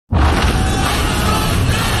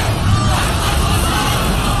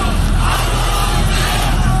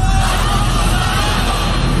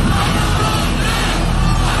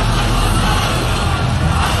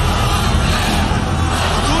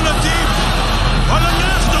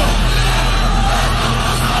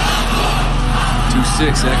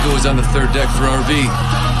2-6, Echo is on the third deck for RV.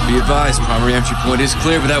 Be advised, primary entry point is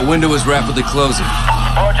clear, but that window is rapidly closing.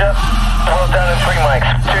 Roger. Well down in 3 mics.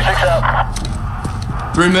 2-6 out.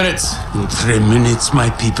 3 minutes. In 3 minutes, my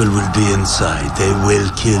people will be inside. They will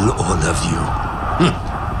kill all of you.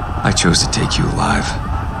 I chose to take you alive.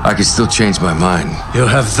 I could still change my mind. You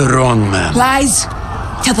have the wrong man. Lies!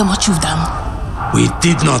 Tell them what you've done. We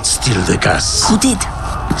did not steal the gas. Who did?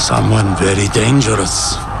 Someone very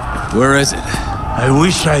dangerous. Where is it? I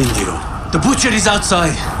wish I knew. The butcher is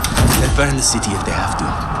outside. They'll burn the city if they have to.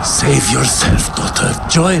 Save yourself, daughter.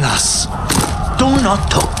 Join us. Do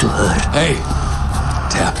not talk to her. Hey,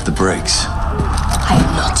 tap the brakes. I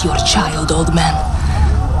am not your child, old man.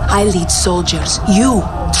 I lead soldiers. You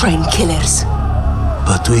train killers.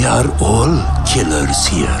 But we are all killers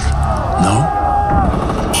here, no?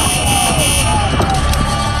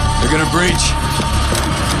 They're gonna breach.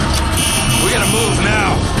 We gotta move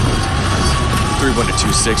now. 3-1 to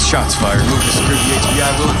 2-6, shots fired. Move to secure the HBI,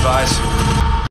 will advise.